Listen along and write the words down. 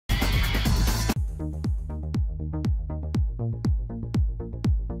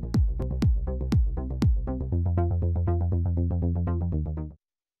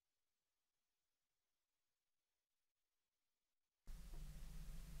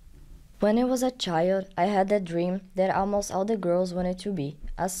When I was a child, I had the dream that almost all the girls wanted to be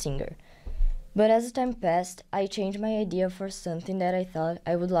a singer. But as time passed, I changed my idea for something that I thought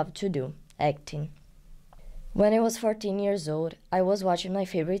I would love to do acting. When I was 14 years old, I was watching my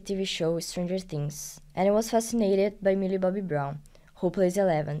favorite TV show, Stranger Things, and I was fascinated by Millie Bobby Brown, who plays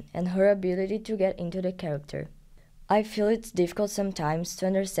Eleven, and her ability to get into the character. I feel it's difficult sometimes to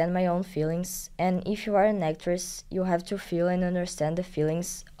understand my own feelings, and if you are an actress, you have to feel and understand the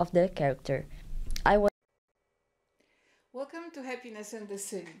feelings of the character. I was Welcome to Happiness in the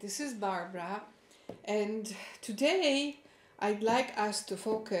City. This is Barbara, and today I'd like us to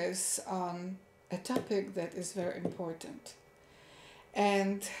focus on a topic that is very important.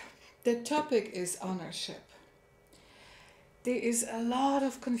 And the topic is ownership. There is a lot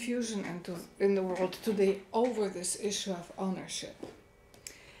of confusion in the world today over this issue of ownership.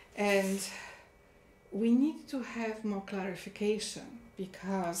 And we need to have more clarification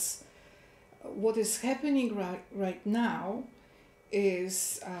because what is happening right now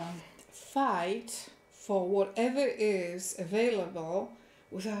is fight for whatever is available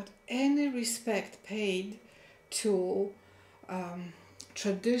without any respect paid to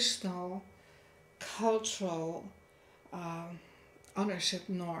traditional cultural ownership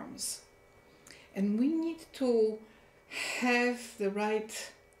norms. And we need to have the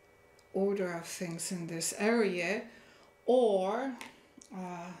right order of things in this area, or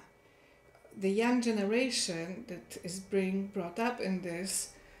the young generation that is being brought up in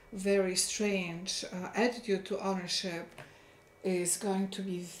this very strange attitude to ownership is going to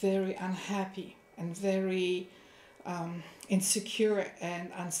be very unhappy and very insecure and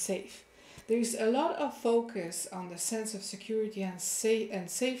unsafe. There is a lot of focus on the sense of security and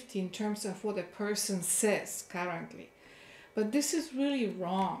safety in terms of what a person says currently. But this is really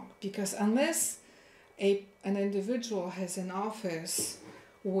wrong, because unless an individual has an office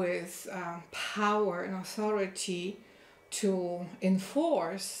with power and authority to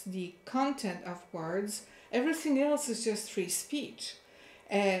enforce the content of words, everything else is just free speech.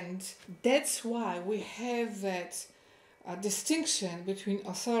 And that's why we have that distinction between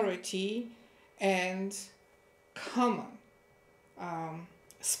authority and common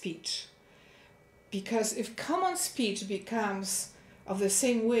speech. Because if common speech becomes of the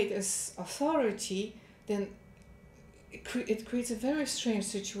same weight as authority, then it creates a very strange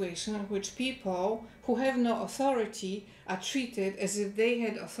situation in which people who have no authority are treated as if they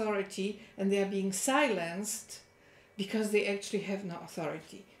had authority, and they are being silenced because they actually have no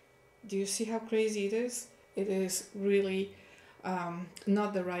authority. Do you see how crazy it is? It is really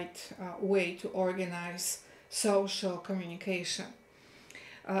not the right way to organize social communication.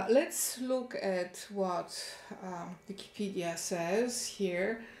 Let's look at what Wikipedia says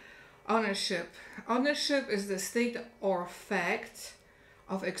here. Ownership. Ownership is the state or fact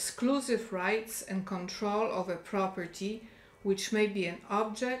of exclusive rights and control over property, which may be an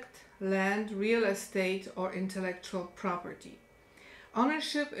object, land, real estate, or intellectual property.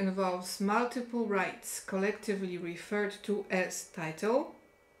 Ownership involves multiple rights, collectively referred to as title,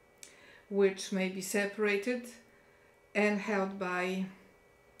 which may be separated and held by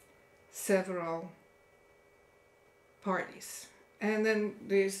several parties. And then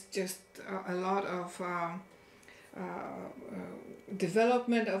there's just a lot of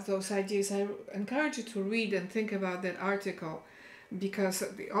development of those ideas. I encourage you to read and think about that article, because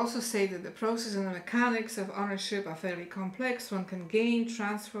they also say that the process and the mechanics of ownership are fairly complex. One can gain,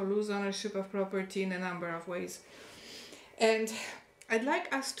 transfer, lose ownership of property in a number of ways. And I'd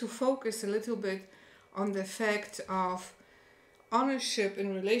like us to focus a little bit on the fact of ownership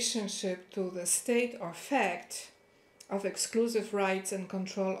in relationship to the state or fact of exclusive rights and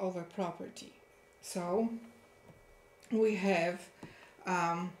control over property. So we have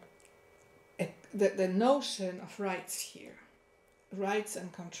the notion of rights here, rights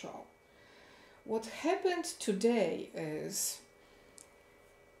and control. What happened today is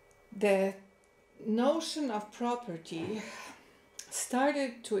the notion of property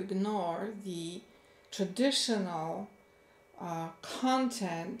started to ignore the traditional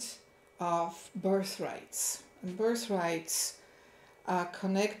content of birthrights. And birthrights are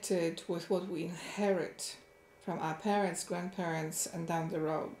connected with what we inherit from our parents, grandparents, and down the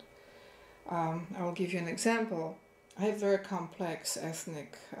road. I will give you an example. I have a very complex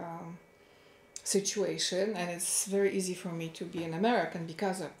ethnic situation, and it's very easy for me to be an American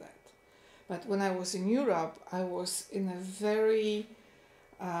because of that. But when I was in Europe, I was in a very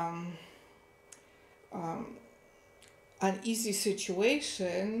uneasy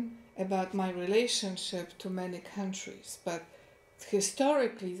situation about my relationship to many countries. But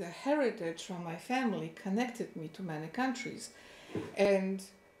historically, the heritage from my family connected me to many countries. And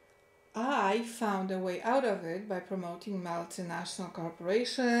I found a way out of it by promoting multinational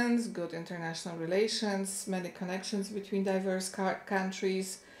corporations, good international relations, many connections between diverse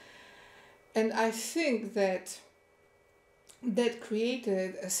countries. And I think that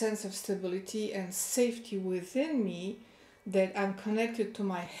created a sense of stability and safety within me, that I'm connected to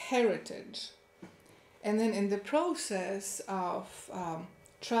my heritage. And then in the process of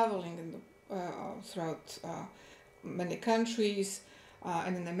traveling throughout many countries,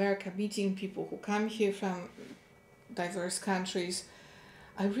 and in America, meeting people who come here from diverse countries,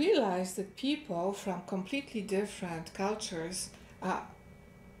 I realized that people from completely different cultures are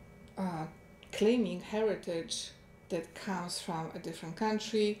claiming heritage that comes from a different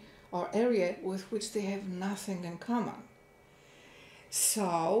country or area with which they have nothing in common.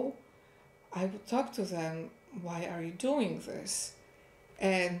 So I would talk to them, why are you doing this?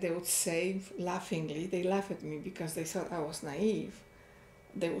 And they would say, laughingly, they laugh at me because they thought I was naive.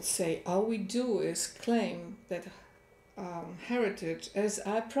 They would say, all we do is claim that heritage as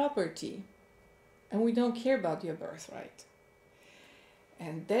our property, and we don't care about your birthright.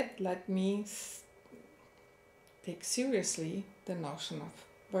 And that let me take seriously the notion of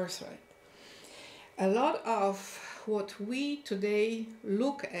birthright. A lot of what we today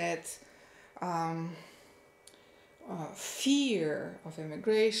look at, fear of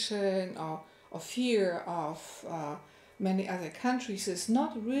immigration or fear of many other countries, is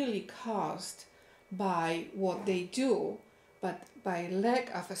not really caused by what they do, but by lack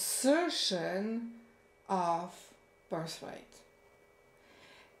of assertion of birthright.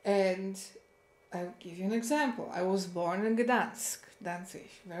 And I'll give you an example. I was born in Gdansk, Danzig,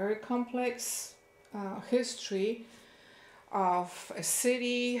 very complex history of a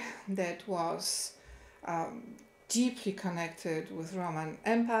city that was deeply connected with Roman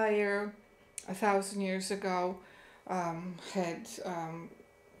Empire 1,000 years ago, had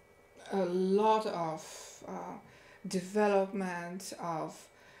a lot of development of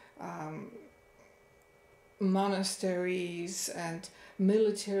monasteries and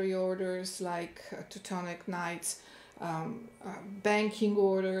military orders like Teutonic Knights, banking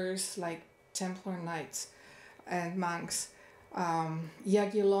orders like Templar Knights and monks,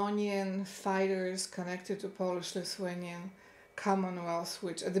 Jagiellonian fighters connected to Polish-Lithuanian Commonwealth,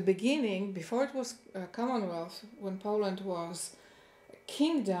 which at the beginning, before it was a Commonwealth, when Poland was a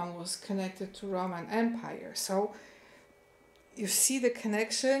kingdom, was connected to Roman Empire. So you see the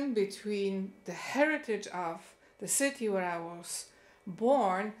connection between the heritage of the city where I was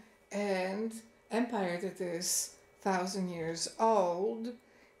born and empire that is 1,000 years old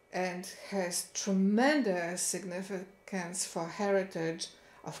and has tremendous significance for heritage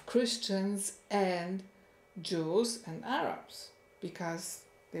of Christians and Jews and Arabs, because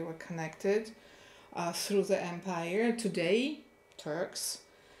they were connected through the empire. Today, Turks.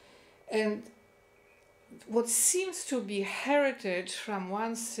 And what seems to be heritage from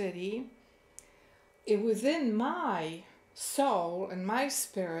one city, within my soul and my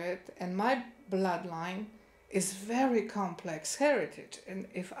spirit and my bloodline, is very complex heritage. And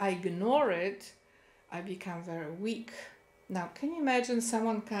if I ignore it, I become very weak. Now, can you imagine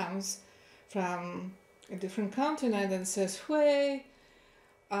someone comes from a different continent and says, hey,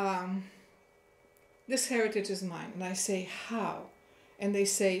 this heritage is mine. And I say, how? And they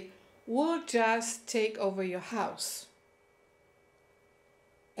say, we'll just take over your house.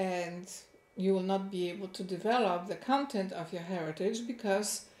 And you will not be able to develop the content of your heritage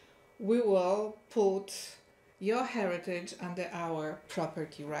because we will put your heritage under our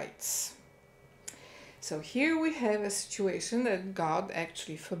property rights. So here we have a situation that God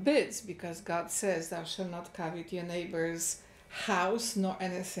actually forbids, because God says, thou shalt not covet your neighbor's house nor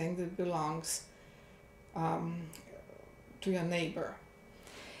anything that belongs to your neighbor.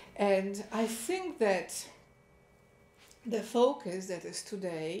 And I think that the focus that is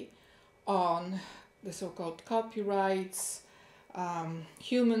today on the so-called copyrights,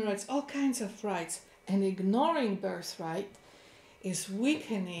 human rights, all kinds of rights, and ignoring birthright is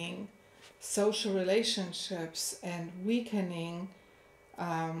weakening social relationships and weakening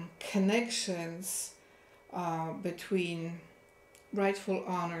connections between rightful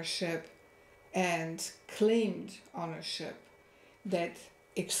ownership and claimed ownership that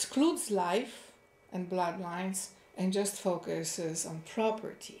excludes life and bloodlines and just focuses on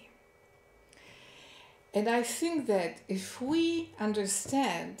property. And I think that if we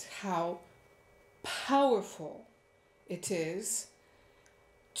understand how powerful it is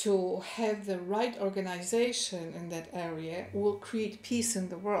to have the right organization in that area, will create peace in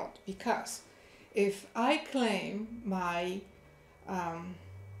the world. Because if I claim my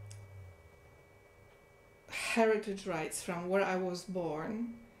heritage rights from where I was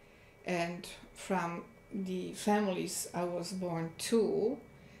born, and from the families I was born to,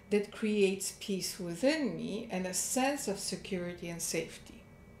 that creates peace within me and a sense of security and safety.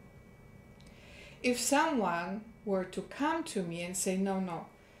 If someone were to come to me and say, no, no,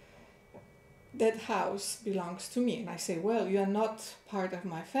 that house belongs to me, and I say, well, you are not part of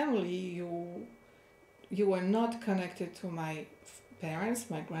my family, you are not connected to my parents,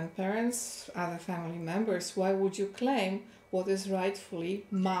 my grandparents, other family members, why would you claim what is rightfully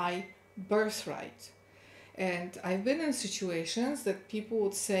my birthright? And I've been in situations that people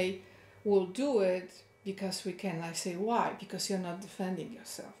would say, we'll do it because we can. I say, why? Because you're not defending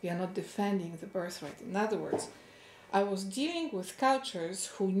yourself. You're not defending the birthright. In other words, I was dealing with cultures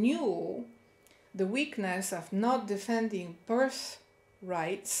who knew the weakness of not defending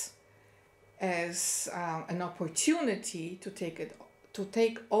birthrights as an opportunity to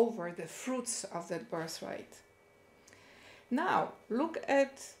take over the fruits of that birthright. Now, look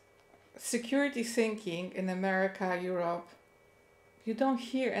at security thinking in America, Europe. You don't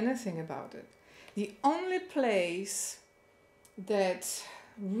hear anything about it. The only place that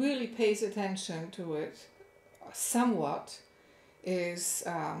really pays attention to it somewhat is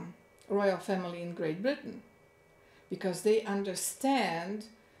royal family in Great Britain, because they understand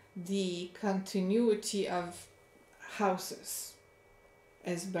the continuity of houses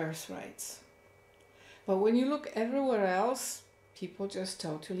as birthrights. But when you look everywhere else, people just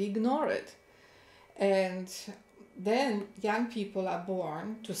totally ignore it. And then young people are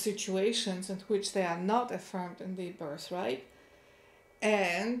born to situations in which they are not affirmed in their birthright,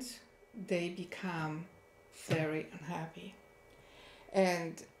 and they become very unhappy.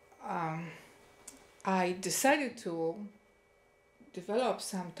 And I decided to develop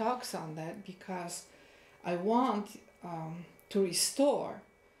some talks on that because I want to restore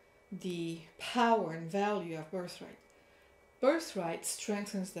the power and value of birthright. Birthright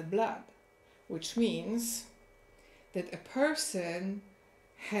strengthens the blood, which means that a person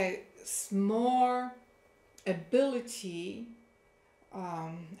has more ability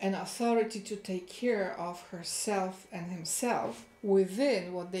and authority to take care of herself and himself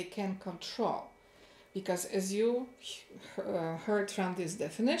within what they can control. Because as you heard from this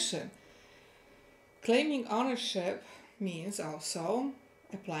definition, claiming ownership means also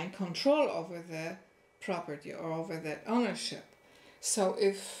applying control over the property or over that ownership. So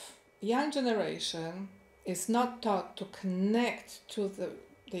if young generation is not taught to connect to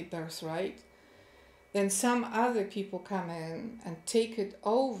the birthright, then some other people come in and take it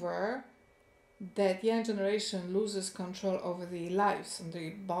over, that young generation loses control over their lives and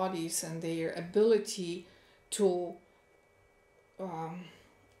their bodies and their ability to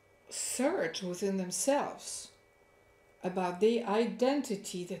search within themselves about the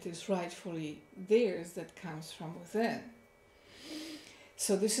identity that is rightfully theirs, that comes from within.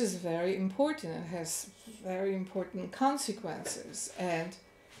 So this is very important and has very important consequences. And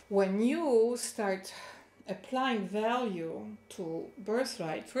when you start applying value to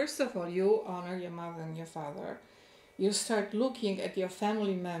birthright, first of all, you honor your mother and your father. You start looking at your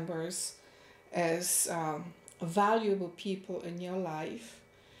family members as valuable people in your life.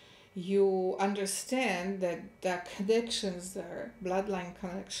 You understand that there are connections there, bloodline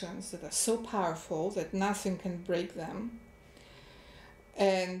connections, that are so powerful that nothing can break them.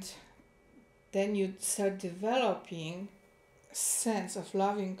 And then you start developing a sense of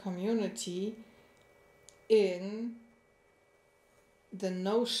loving community in the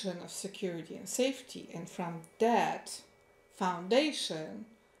notion of security and safety. And from that foundation,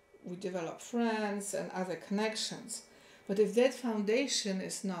 we develop friends and other connections. But if that foundation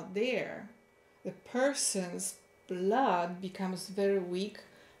is not there, the person's blood becomes very weak,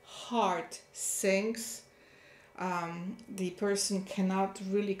 heart sinks, the person cannot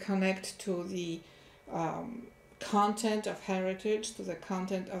really connect to the content of heritage, to the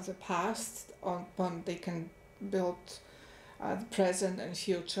content of the past, upon they can build the present and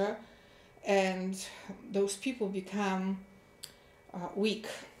future. And those people become weak.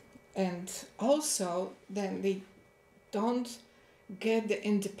 And also then they don't get the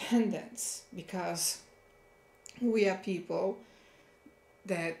independence, because we are people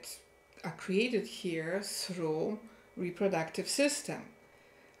that are created here through reproductive system.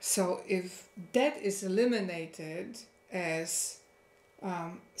 So if that is eliminated as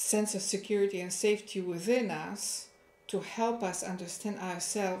sense of security and safety within us, to help us understand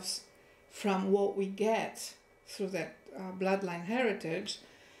ourselves from what we get through that bloodline heritage,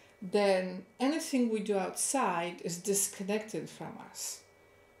 then anything we do outside is disconnected from us.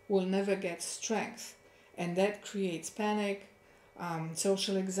 We'll never get strength. And that creates panic,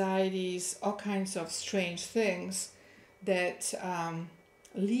 social anxieties, all kinds of strange things that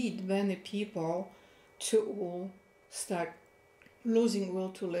lead many people to start losing will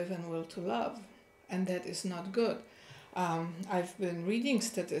to live and will to love, and that is not good. I've been reading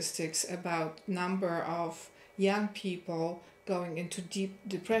statistics about number of young people going into deep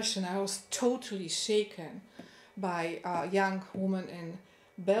depression. I was totally shaken by a young woman in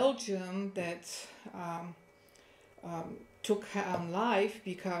Belgium that took her own life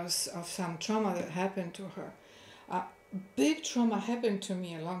because of some trauma that happened to her. Big trauma happened to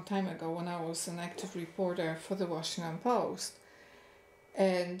me a long time ago when I was an active reporter for the Washington Post.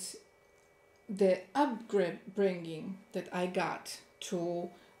 And the upbringing that I got to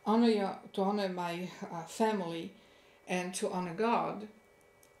honor my family and to honor God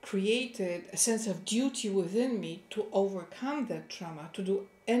created a sense of duty within me to overcome that trauma, to do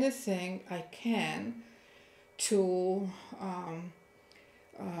anything I can to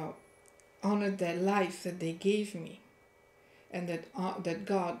honor the life that they gave me, and that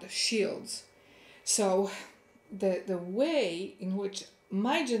God shields. So the way in which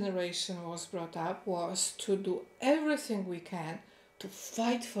my generation was brought up was to do everything we can to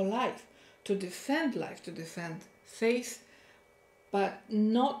fight for life, to defend faith, but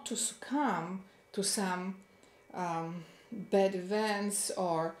not to succumb to some bad events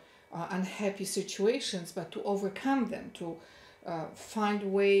or unhappy situations, but to overcome them, to find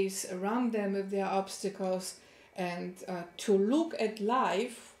ways around them if there are obstacles, and to look at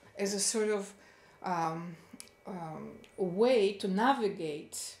life as a sort of way to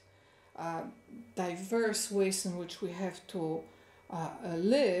navigate diverse ways in which we have to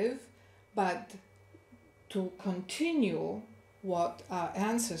live, but to continue what our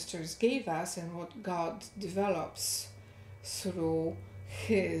ancestors gave us and what God develops through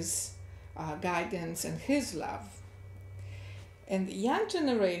His guidance and His love. And the young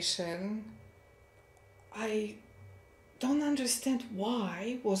generation, I don't understand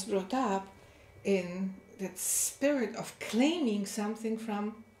why, was brought up in that spirit of claiming something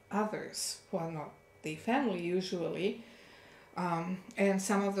from others who are not their family usually, and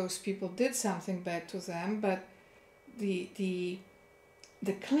some of those people did something bad to them, but the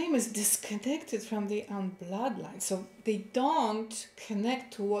claim is disconnected from their own bloodline, so they don't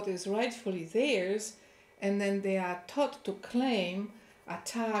connect to what is rightfully theirs, and then they are taught to claim,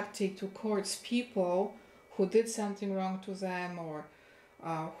 attack, take to courts people who did something wrong to them, or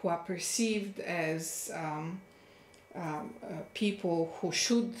who are perceived as people who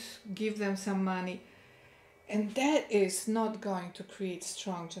should give them some money. And that is not going to create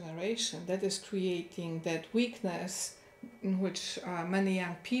strong generation. That is creating that weakness in which many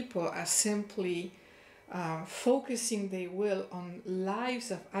young people are simply focusing their will on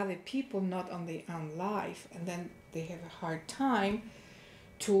lives of other people, not on their own life. And then they have a hard time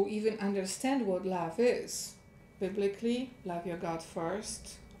to even understand what love is. Biblically, love your God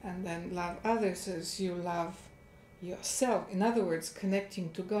first, and then love others as you love yourself. In other words,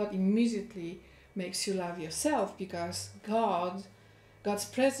 connecting to God immediately makes you love yourself, because God's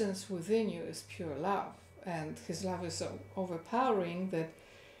presence within you is pure love, and His love is so overpowering that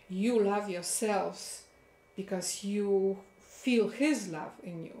you love yourselves because you feel His love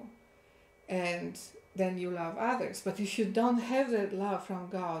in you, and then you love others. But if you don't have that love from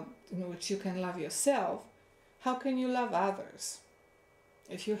God in which you can love yourself, how can you love others?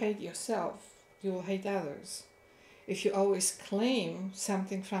 If you hate yourself, you will hate others. If you always claim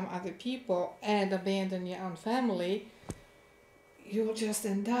something from other people and abandon your own family, you will just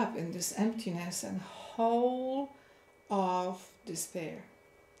end up in this emptiness and hole of despair.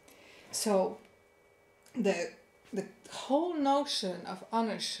 So the whole notion of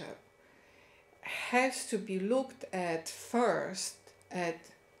ownership has to be looked at first at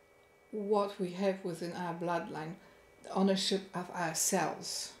what we have within our bloodline, the ownership of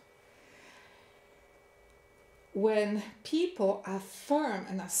ourselves. When people affirm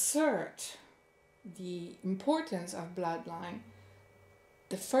and assert the importance of bloodline,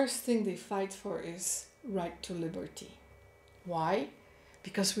 the first thing they fight for is right to liberty. Why?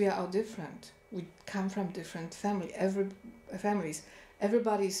 Because we are all different. We come from different families.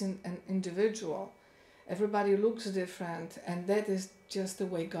 Everybody's an individual. Everybody looks different, and that is just the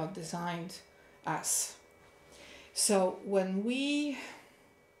way God designed us. So when we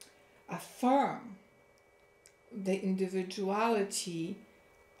affirm the individuality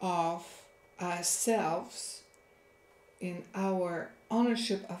of ourselves in our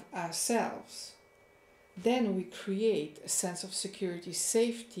ownership of ourselves, then we create a sense of security,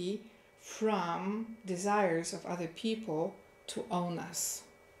 safety from desires of other people to own us.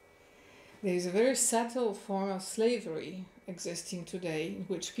 There is a very subtle form of slavery existing today in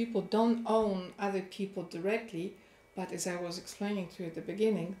which people don't own other people directly, but as I was explaining to you at the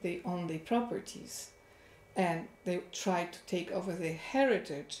beginning, they own their properties and they try to take over their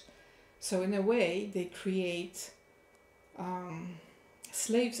heritage. So in a way, they create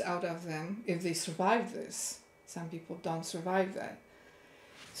slaves out of them if they survive this. Some people don't survive that.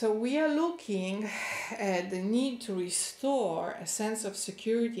 So we are looking at the need to restore a sense of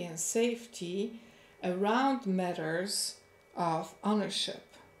security and safety around matters of ownership.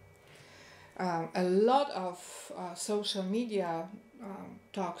 A lot of social media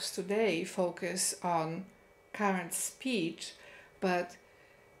talks today focus on current speech, but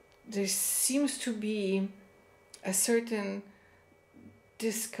there seems to be a certain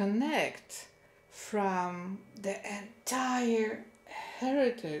disconnect from the entire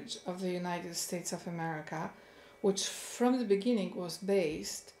heritage of the United States of America, which from the beginning was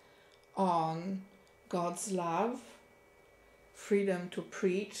based on God's love, freedom to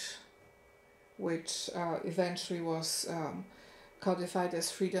preach, which eventually was codified as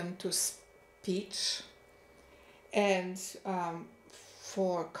freedom to speech, and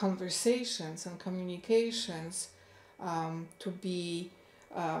for conversations and communications to be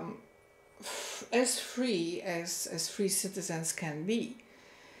as free as free citizens can be.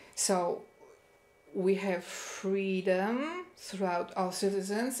 So we have freedom throughout all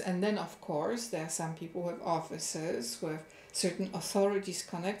citizens, and then of course there are some people who have offices, who have certain authorities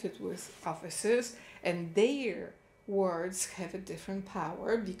connected with offices, and their words have a different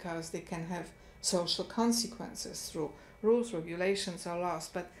power because they can have social consequences through rules, regulations, or laws.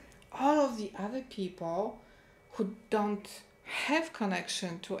 But all of the other people who don't have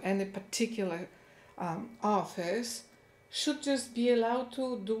connection to any particular office should just be allowed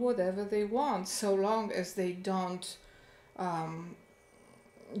to do whatever they want, so long as they don't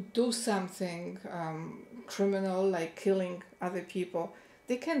do something criminal like killing other people.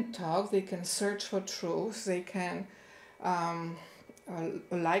 They can talk, they can search for truth, they can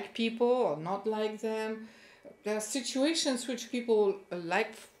like people or not like them. There are situations which people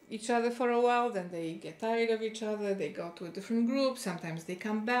like each other for a while, then they get tired of each other, they go to a different group, sometimes they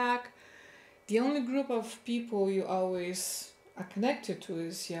come back. The only group of people you always are connected to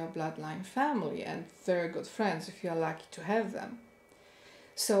is your bloodline family and very good friends if you're lucky to have them.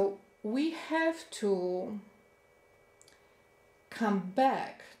 So we have to come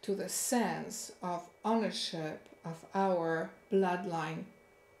back to the sense of ownership of our bloodline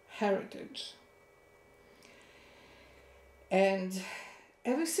heritage. And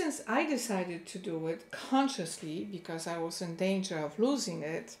ever since I decided to do it consciously, because I was in danger of losing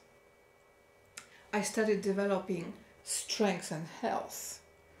it, I started developing strength and health,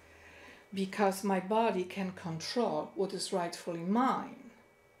 because my body can control what is rightfully mine.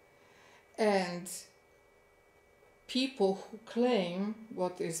 And people who claim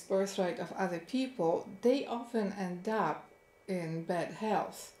what is birthright of other people, they often end up in bad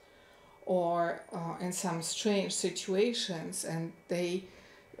health or in some strange situations, and they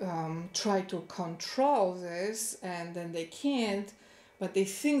try to control this and then they can't, but they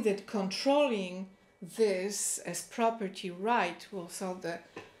think that controlling this as property right will solve the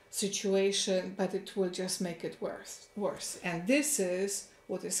situation, but it will just make it worse. And this is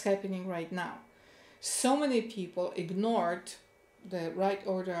what is happening right now. So many people ignored the right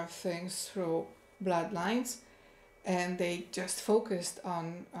order of things through bloodlines, and they just focused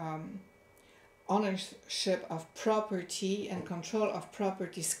on ownership of property and control of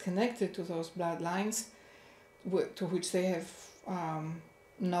properties connected to those bloodlines to which they have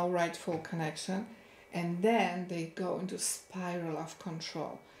no rightful connection. And then they go into spiral of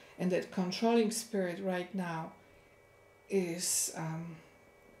control. And that controlling spirit right now is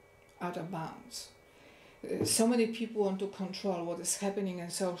out of bounds. So many people want to control what is happening in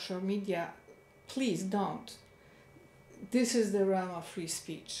social media. Please don't. This is the realm of free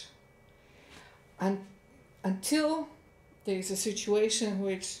speech. And until there is a situation in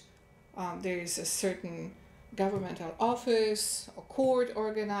which there is a certain governmental office or court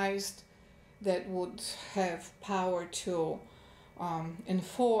organized that would have power to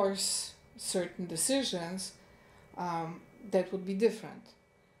enforce certain decisions, that would be different.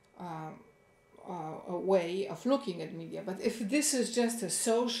 A way of looking at media. But if this is just a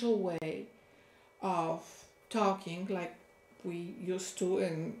social way of talking like we used to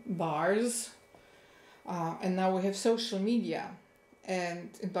in bars, and now we have social media, and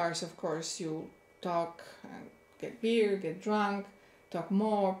in bars of course you talk and get beer, get drunk, talk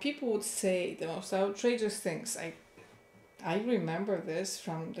more. People would say the most outrageous things. I remember this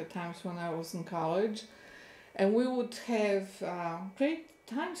from the times when I was in college, and we would have great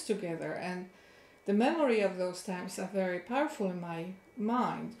times together, and the memory of those times are very powerful in my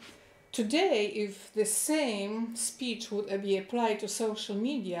mind. Today, if the same speech would be applied to social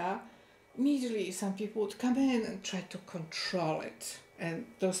media, immediately some people would come in and try to control it. And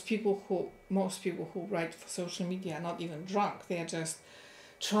most people who write for social media are not even drunk. They are just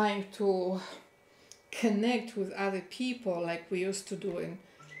trying to connect with other people like we used to do in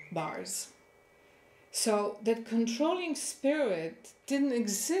bars. So that controlling spirit didn't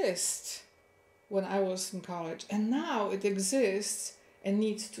exist when I was in college, and now it exists and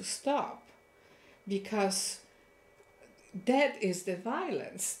needs to stop, because that is the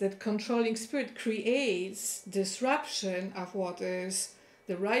violence. That controlling spirit creates disruption of what is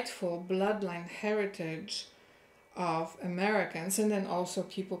the rightful bloodline heritage of Americans, and then also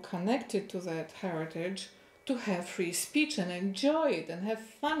people connected to that heritage, to have free speech and enjoy it and have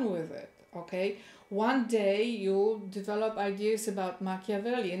fun with it. Okay, one day you develop ideas about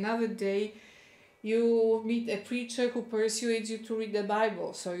Machiavelli, another day you meet a preacher who persuades you to read the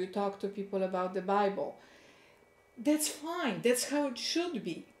Bible, so you talk to people about the Bible. That's fine. That's how it should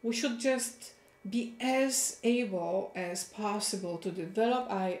be. We should just be as able as possible to develop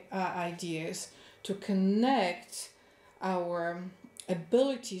ideas, to connect our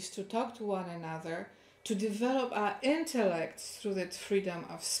abilities to talk to one another, to develop our intellects through that freedom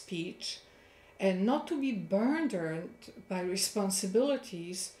of speech, and not to be burdened by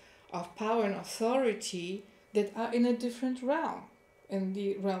responsibilities of power and authority that are in a different realm, in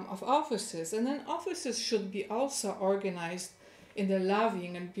the realm of offices. And then offices should be also organized in a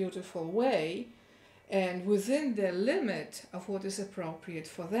loving and beautiful way, and within the limit of what is appropriate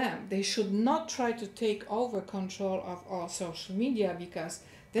for them. They should not try to take over control of all social media, because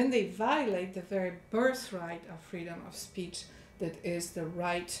then they violate the very birthright of freedom of speech that is the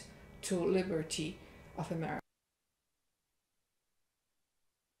right to liberty of America.